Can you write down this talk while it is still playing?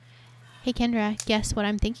Hey Kendra, guess what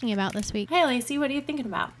I'm thinking about this week? Hey Lacey, what are you thinking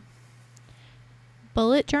about?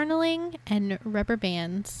 Bullet journaling and rubber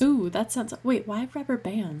bands. Ooh, that sounds... Wait, why rubber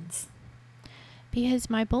bands? Because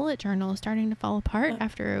my bullet journal is starting to fall apart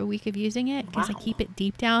after a week of using it because I Wow. keep it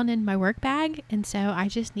deep down in my work bag. And so I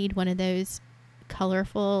just need one of those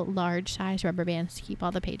colorful, large size rubber bands to keep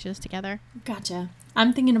all the pages together. Gotcha.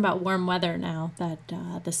 I'm thinking about warm weather now that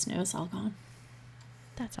the snow's all gone.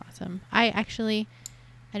 That's awesome.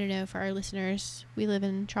 I don't know, for our listeners, we live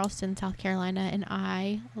in Charleston, South Carolina, and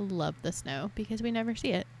I love the snow because we never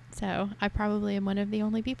see it. So I probably am one of the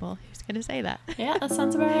only people who's going to say that. Yeah, that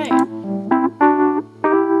sounds about right.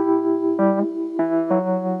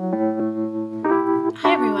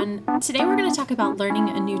 Hi everyone. Today we're going to talk about learning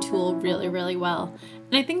a new tool really, really well.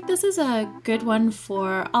 And I think this is a good one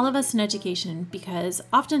for all of us in education because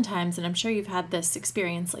oftentimes, and I'm sure you've had this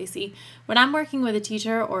experience, Lacey, when I'm working with a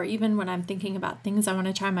teacher or even when I'm thinking about things I want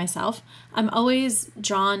to try myself, I'm always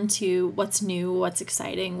drawn to what's new, what's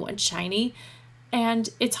exciting, what's shiny. And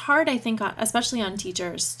it's hard, I think, especially on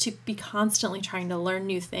teachers, to be constantly trying to learn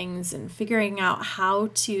new things and figuring out how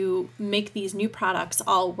to make these new products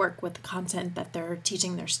all work with the content that they're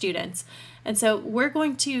teaching their students. And so we're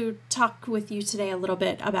going to talk with you today a little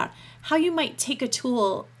bit about how you might take a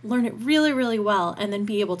tool, learn it really, really well, and then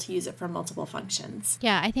be able to use it for multiple functions.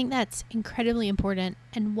 Yeah, I think that's incredibly important.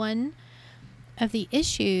 And one of the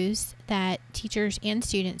issues that teachers and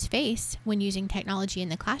students face when using technology in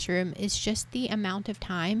the classroom is just the amount of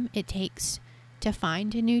time it takes to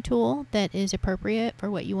find a new tool that is appropriate for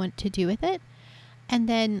what you want to do with it. And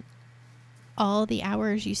then all the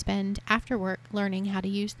hours you spend after work learning how to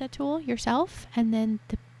use the tool yourself, and then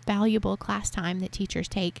the valuable class time that teachers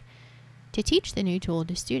take to teach the new tool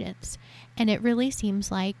to students. And it really seems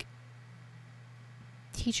like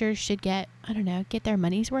teachers should get their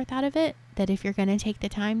money's worth out of it, that if you're going to take the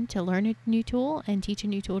time to learn a new tool and teach a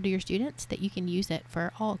new tool to your students, that you can use it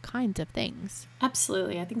for all kinds of things.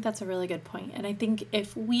 Absolutely. I think that's a really good point. And I think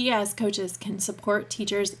if we as coaches can support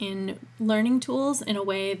teachers in learning tools in a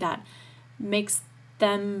way that makes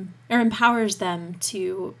them or empowers them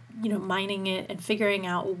to, mining it and figuring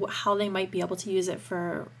out how they might be able to use it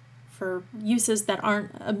for uses that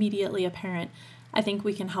aren't immediately apparent, I think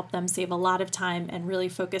we can help them save a lot of time and really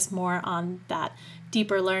focus more on that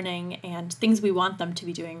deeper learning and things we want them to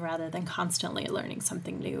be doing rather than constantly learning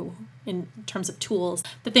something new in terms of tools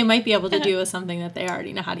that they might be able to do with something that they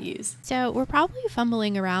already know how to use. So we're probably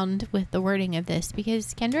fumbling around with the wording of this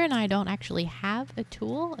because Kendra and I don't actually have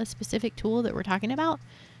a specific tool that we're talking about.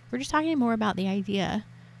 We're just talking more about the idea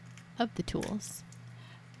of the tools.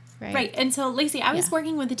 Right. And so, Lacey, I was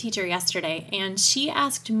working with a teacher yesterday, and she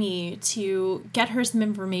asked me to get her some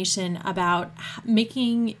information about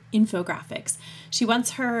making infographics. She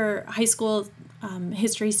wants her high school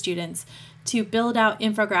history students to build out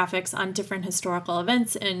infographics on different historical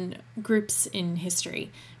events and groups in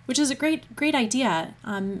history, which is a great idea.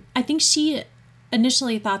 I think she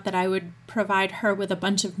initially thought that I would provide her with a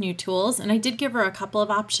bunch of new tools, and I did give her a couple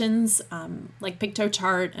of options, like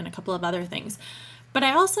Piktochart and a couple of other things. But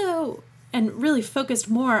I also really focused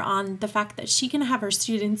more on the fact that she can have her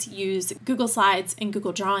students use Google Slides and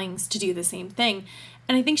Google Drawings to do the same thing.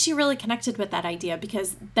 And I think she really connected with that idea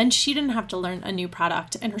because then she didn't have to learn a new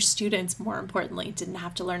product, and her students, more importantly, didn't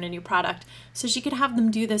have to learn a new product. So she could have them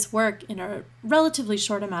do this work in a relatively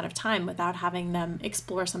short amount of time without having them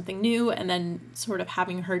explore something new and then sort of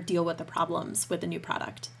having her deal with the problems with the new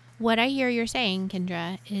product. What I hear you're saying,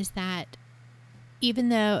 Kendra, is that even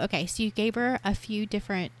though, so you gave her a few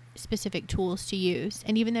different specific tools to use,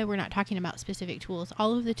 and even though we're not talking about specific tools,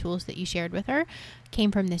 all of the tools that you shared with her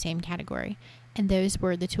came from the same category, and those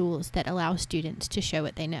were the tools that allow students to show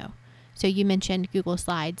what they know. So you mentioned Google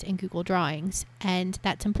Slides and Google Drawings, and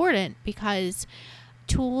that's important because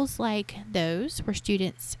tools like those where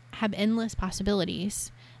students have endless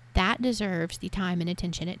possibilities, that deserves the time and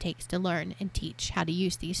attention it takes to learn and teach how to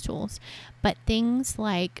use these tools. But things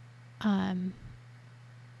like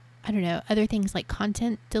other things like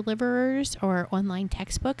content deliverers or online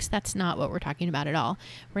textbooks, that's not what we're talking about at all.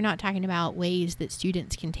 We're not talking about ways that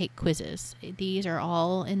students can take quizzes. These are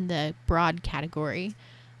all in the broad category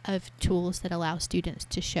of tools that allow students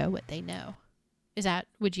to show what they know.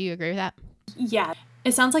 Would you agree with that? Yeah.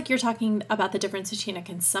 It sounds like you're talking about the difference between a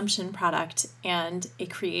consumption product and a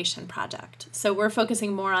creation project. So we're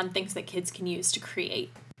focusing more on things that kids can use to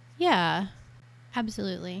create. Yeah.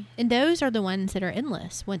 Absolutely. And those are the ones that are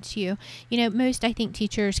endless. Once most, I think,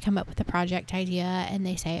 teachers come up with a project idea and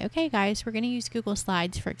they say, okay, guys, we're going to use Google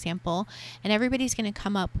Slides, for example, and everybody's going to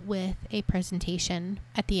come up with a presentation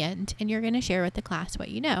at the end, and you're going to share with the class what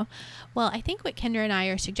you know. Well, I think what Kendra and I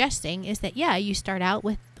are suggesting is that, yeah, you start out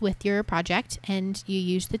with your project and you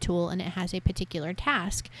use the tool and it has a particular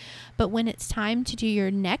task. But when it's time to do your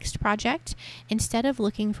next project, instead of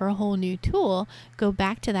looking for a whole new tool, go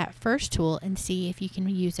back to that first tool and see if you can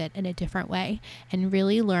use it in a different way and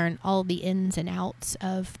really learn all the ins and outs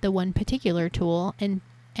of the one particular tool, and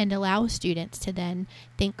allow students to then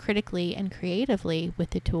think critically and creatively with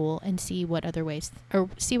the tool and see what other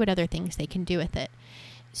things they can do with it.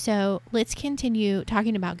 So let's continue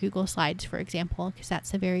talking about Google Slides, for example, because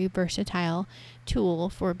that's a very versatile tool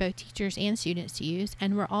for both teachers and students to use.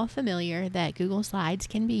 And we're all familiar that Google Slides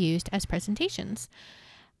can be used as presentations.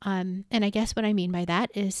 And I guess what I mean by that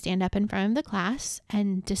is stand up in front of the class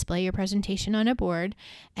and display your presentation on a board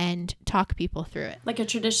and talk people through it. Like a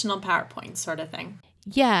traditional PowerPoint sort of thing.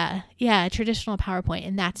 Yeah, traditional PowerPoint.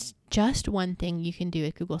 And that's just one thing you can do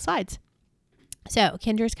with Google Slides. So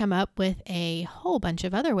Kendra's come up with a whole bunch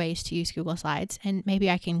of other ways to use Google Slides, and maybe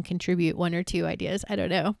I can contribute one or two ideas. I don't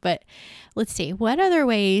know, but let's see. What other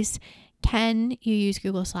ways can you use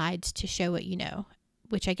Google Slides to show what you know?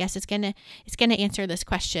 Which I guess it's gonna answer this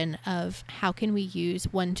question of how can we use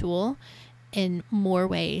one tool in more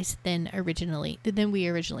ways than we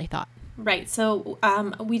originally thought. Right. So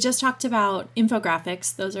we just talked about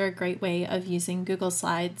infographics. Those are a great way of using Google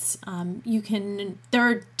Slides. There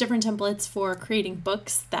are different templates for creating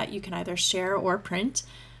books that you can either share or print,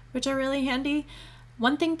 which are really handy.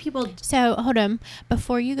 One thing So hold on,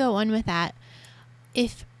 before you go on with that,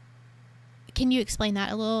 can you explain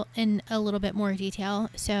that in a little bit more detail?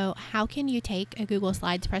 So how can you take a Google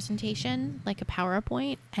Slides presentation, like a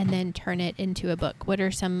PowerPoint, and then turn it into a book? What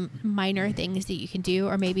are some minor things that you can do?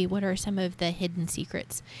 Or maybe what are some of the hidden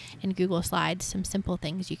secrets in Google Slides, some simple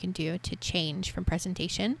things you can do to change from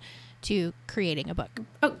presentation to creating a book?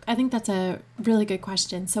 Oh, I think that's a really good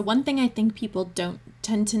question. So one thing I think people don't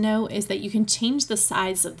tend to know is that you can change the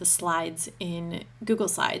size of the slides in Google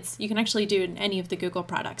Slides. You can actually do it in any of the Google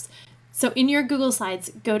products. So in your Google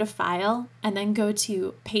Slides, go to File and then go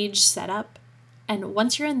to Page Setup. And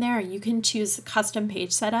once you're in there, you can choose Custom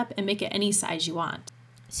Page Setup and make it any size you want.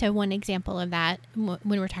 So one example of that, when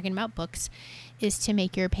we're talking about books, is to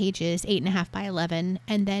make your pages 8.5 by 11.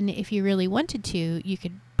 And then if you really wanted to, you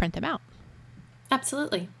could print them out.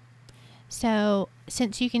 Absolutely. So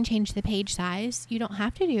since you can change the page size, you don't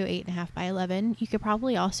have to do 8.5 by 11. You could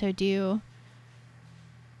probably also do,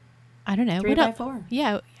 I don't know. 3 by 4.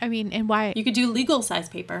 Yeah. I mean, and why? You could do legal size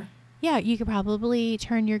paper. Yeah. You could probably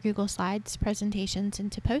turn your Google Slides presentations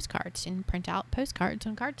into postcards and print out postcards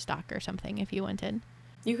on cardstock or something if you wanted.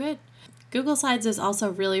 You could. Google Slides is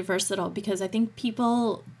also really versatile because I think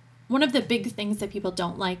one of the big things that people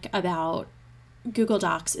don't like about Google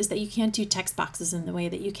Docs is that you can't do text boxes in the way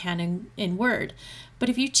that you can in Word. But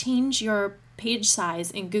if you change your page size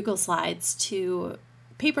in Google Slides to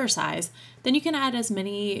paper size, then you can add as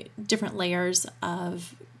many different layers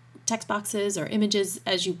of text boxes or images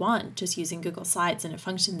as you want just using Google Slides, and it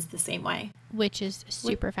functions the same way. Which is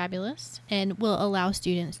super fabulous and will allow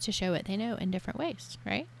students to show what they know in different ways,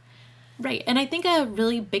 right? Right. And I think a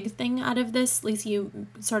really big thing out of this, Lisa, you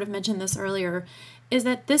sort of mentioned this earlier, is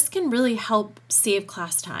that this can really help save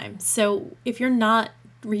class time. So if you're not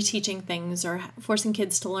reteaching things or forcing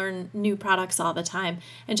kids to learn new products all the time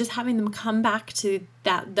and just having them come back to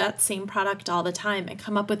that same product all the time and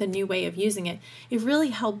come up with a new way of using it, it really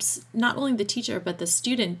helps not only the teacher but the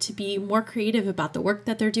student to be more creative about the work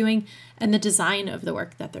that they're doing and the design of the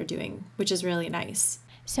work that they're doing, which is really nice.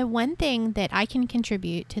 So one thing that I can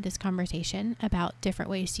contribute to this conversation about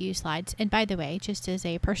different ways to use slides, and by the way, just as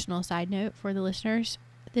a personal side note for the listeners,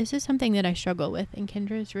 this is something that I struggle with, and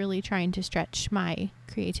Kendra is really trying to stretch my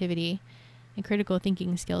creativity and critical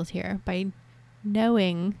thinking skills here by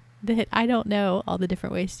knowing that I don't know all the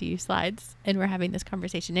different ways to use slides, and we're having this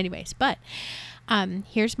conversation anyways. But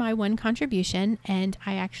here's my one contribution, and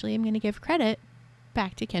I actually am going to give credit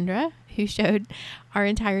back to Kendra, who showed our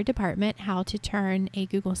entire department how to turn a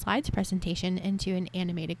Google Slides presentation into an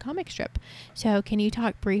animated comic strip. So can you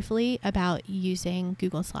talk briefly about using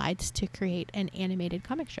Google Slides to create an animated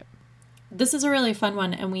comic strip? This is a really fun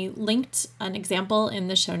one, and we linked an example in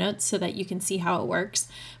the show notes so that you can see how it works.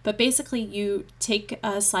 But basically, you take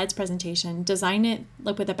a slides presentation, design it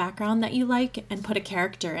with a background that you like, and put a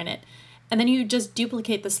character in it. And then you just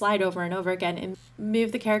duplicate the slide over and over again and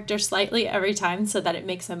move the character slightly every time so that it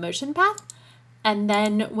makes a motion path. And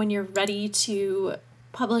then when you're ready to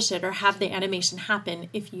publish it or have the animation happen,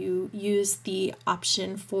 if you use the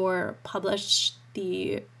option for publish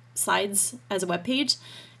the slides as a web page,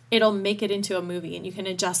 it'll make it into a movie, and you can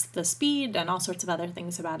adjust the speed and all sorts of other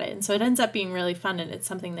things about it. And so it ends up being really fun, and it's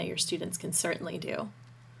something that your students can certainly do.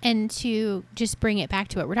 And to just bring it back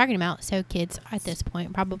to what we're talking about, so kids at this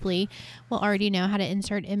point probably will already know how to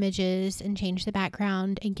insert images and change the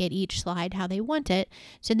background and get each slide how they want it.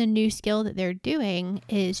 So the new skill that they're doing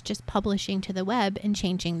is just publishing to the web and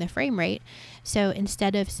changing the frame rate. So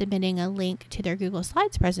instead of submitting a link to their Google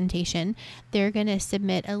Slides presentation, they're going to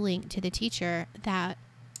submit a link to the teacher that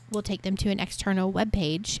will take them to an external web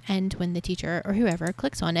page. And when the teacher or whoever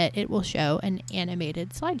clicks on it, it will show an animated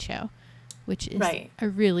slideshow, which is a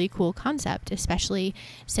really cool concept, especially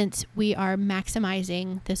since we are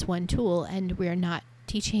maximizing this one tool and we're not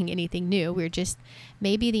teaching anything new. We're just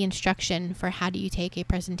maybe the instruction for how do you take a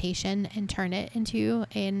presentation and turn it into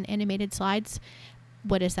an animated slides.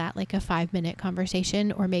 What is that, like a 5-minute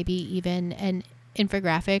conversation, or maybe even an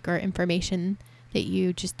infographic or information that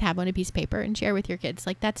you just have on a piece of paper and share with your kids?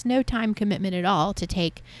 Like, that's no time commitment at all to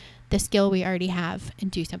take the skill we already have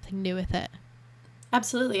and do something new with it.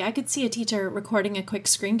 Absolutely. I could see a teacher recording a quick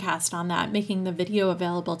screencast on that, making the video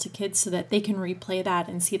available to kids so that they can replay that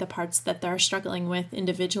and see the parts that they're struggling with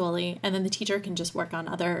individually. And then the teacher can just work on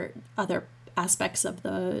other aspects of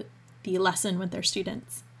the lesson with their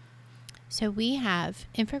students. So we have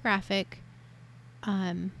infographic,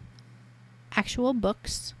 actual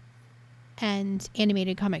books, and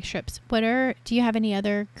animated comic strips. Do you have any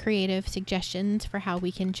other creative suggestions for how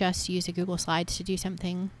we can just use a Google Slides to do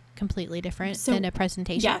something completely different than a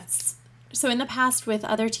presentation? Yes. So in the past with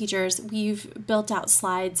other teachers, we've built out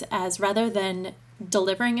slides as, rather than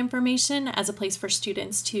delivering information, as a place for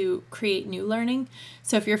students to create new learning.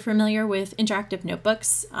 So if you're familiar with interactive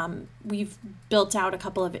notebooks, we've built out a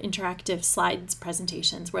couple of interactive slides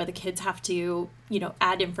presentations where the kids have to,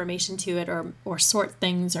 add information to it or sort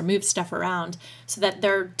things or move stuff around so that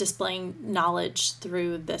they're displaying knowledge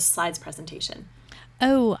through this slides presentation.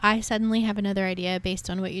 Oh, I suddenly have another idea based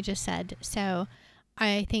on what you just said. So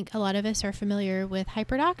I think a lot of us are familiar with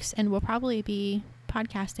HyperDocs, and we'll probably be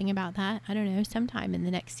podcasting about that, I don't know, sometime in the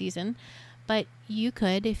next season. But you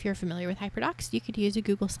could, if you're familiar with HyperDocs, you could use a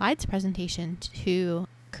Google Slides presentation to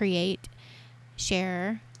create,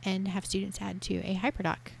 share, and have students add to a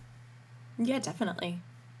HyperDoc. Yeah, definitely.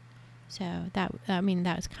 So that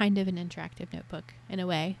was kind of an interactive notebook in a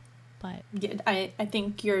way. But yeah, I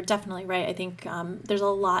think you're definitely right. I think there's a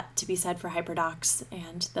lot to be said for HyperDocs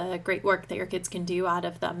and the great work that your kids can do out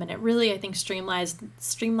of them. And it really, I think,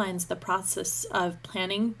 streamlines the process of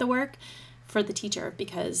planning the work for the teacher,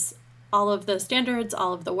 because all of the standards,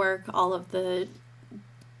 all of the work, all of the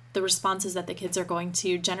responses that the kids are going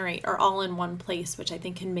to generate are all in one place, which I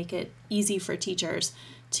think can make it easy for teachers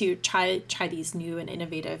to try these new and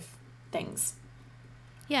innovative things.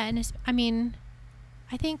 Yeah, and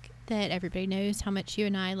I think that everybody knows how much you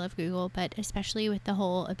and I love Google, but especially with the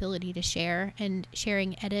whole ability to share and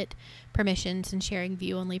sharing edit permissions and sharing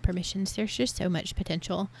view-only permissions, there's just so much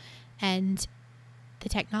potential. And the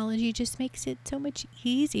technology just makes it so much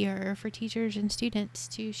easier for teachers and students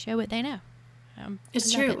to show what they know.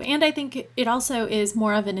 It's true. And I think it also is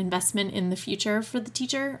more of an investment in the future for the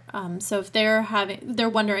teacher. So if they're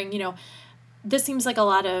wondering, this seems like a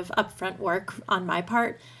lot of upfront work on my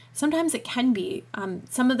part. Sometimes it can be.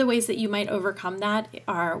 Some of the ways that you might overcome that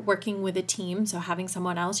are working with a team, so having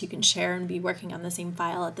someone else you can share and be working on the same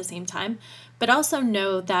file at the same time. But also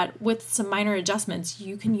know that with some minor adjustments,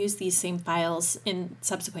 you can use these same files in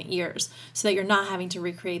subsequent years so that you're not having to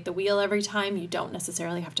recreate the wheel every time. You don't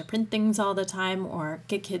necessarily have to print things all the time or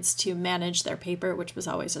get kids to manage their paper, which was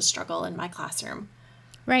always a struggle in my classroom.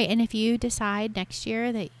 Right. And if you decide next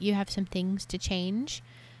year that you have some things to change,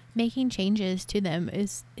 making changes to them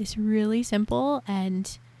is really simple.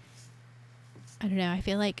 And I don't know, I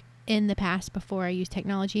feel like in the past, before I used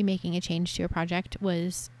technology, making a change to a project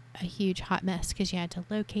was a huge hot mess because you had to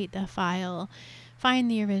locate the file,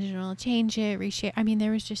 find the original, change it, reshare.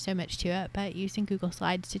 There was just so much to it. But using Google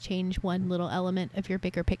Slides to change one little element of your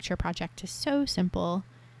bigger picture project is so simple.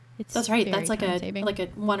 That's right. That's like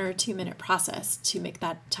a 1 or 2 minute process to make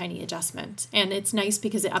that tiny adjustment. And it's nice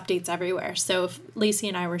because it updates everywhere. So if Lacey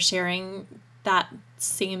and I were sharing that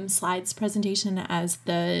same slides presentation as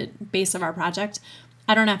the base of our project,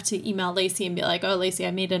 I don't have to email Lacey and be like, oh, Lacey,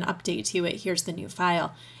 I made an update to it. Here's the new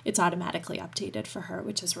file. It's automatically updated for her,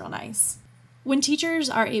 which is real nice. When teachers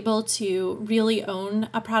are able to really own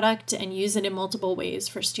a product and use it in multiple ways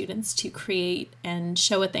for students to create and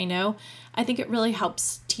show what they know, I think it really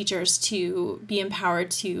helps teachers to be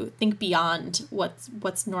empowered to think beyond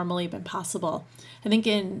what's normally been possible. I think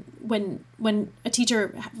when a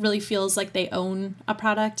teacher really feels like they own a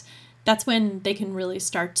product, that's when they can really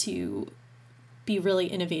start to be really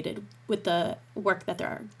innovative with the work that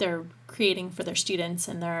they're creating for their students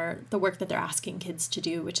and the work that they're asking kids to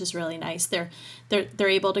do, which is really nice. They're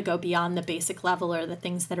able to go beyond the basic level or the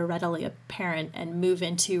things that are readily apparent and move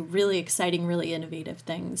into really exciting, really innovative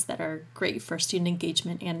things that are great for student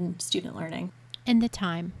engagement and student learning. And the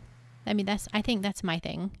time. I think that's my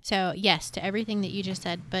thing. So yes, to everything that you just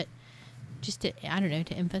said, but just to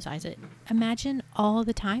emphasize it, imagine all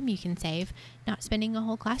the time you can save not spending a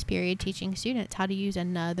whole class period teaching students how to use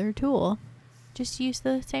another tool. Just use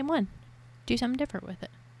the same one. Do something different with it.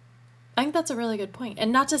 I think that's a really good point.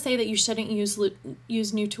 And not to say that you shouldn't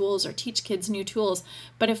use new tools or teach kids new tools,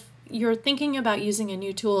 but if you're thinking about using a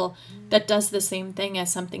new tool that does the same thing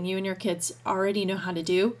as something you and your kids already know how to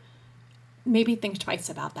do, maybe think twice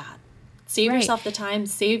about that. Save yourself the time,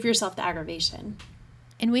 save yourself the aggravation.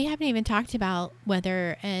 And we haven't even talked about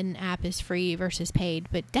whether an app is free versus paid,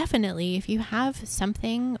 but definitely if you have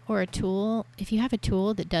something or a tool, if you have a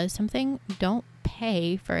tool that does something, don't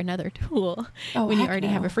pay for another tool when you already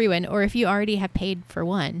have a free one. Or if you already have paid for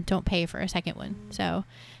one, don't pay for a second one. So,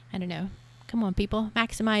 I don't know. Come on, people.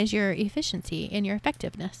 Maximize your efficiency and your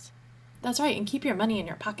effectiveness. That's right. And keep your money in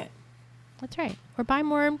your pocket. That's right. Or buy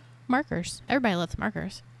more markers. Everybody loves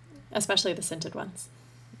markers. Especially the scented ones.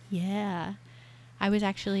 Yeah. I was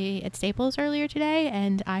actually at Staples earlier today,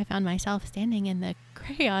 and I found myself standing in the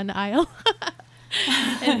crayon aisle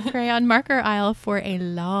and crayon marker aisle for a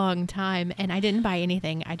long time. And I didn't buy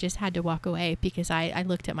anything. I just had to walk away because I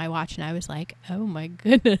looked at my watch and I was like, oh my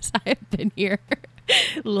goodness, I have been here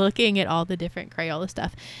looking at all the different Crayola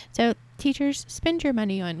stuff. So teachers, spend your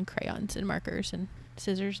money on crayons and markers and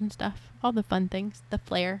scissors and stuff. All the fun things, the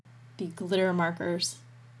flair. The glitter markers.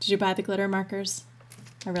 Did you buy the glitter markers?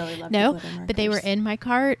 I really love No, the glitter markers. But they were in my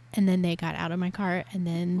cart, and then they got out of my cart, and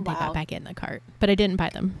then they got back in the cart. But I didn't buy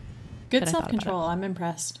them. Good self-control. I'm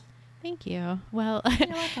impressed. Thank you. Well, You're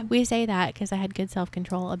welcome. We say that because I had good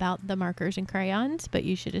self-control about the markers and crayons, but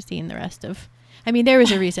you should have seen the rest of... I mean, there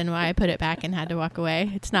was a reason why I put it back and had to walk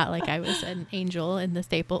away. It's not like I was an angel in the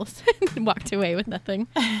Staples and walked away with nothing.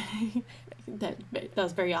 That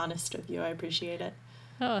was very honest of you. I appreciate it.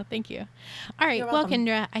 Oh, thank you. All right. You're Well, welcome.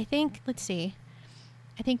 Kendra, I think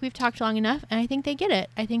we've talked long enough, and I think they get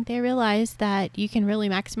it. I think they realize that you can really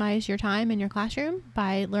maximize your time in your classroom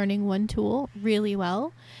by learning one tool really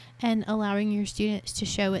well and allowing your students to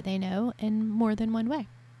show what they know in more than one way.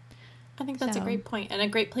 I think that's a great point and a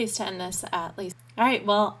great place to end this at least. All right.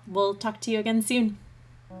 Well, we'll talk to you again soon.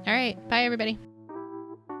 All right. Bye, everybody.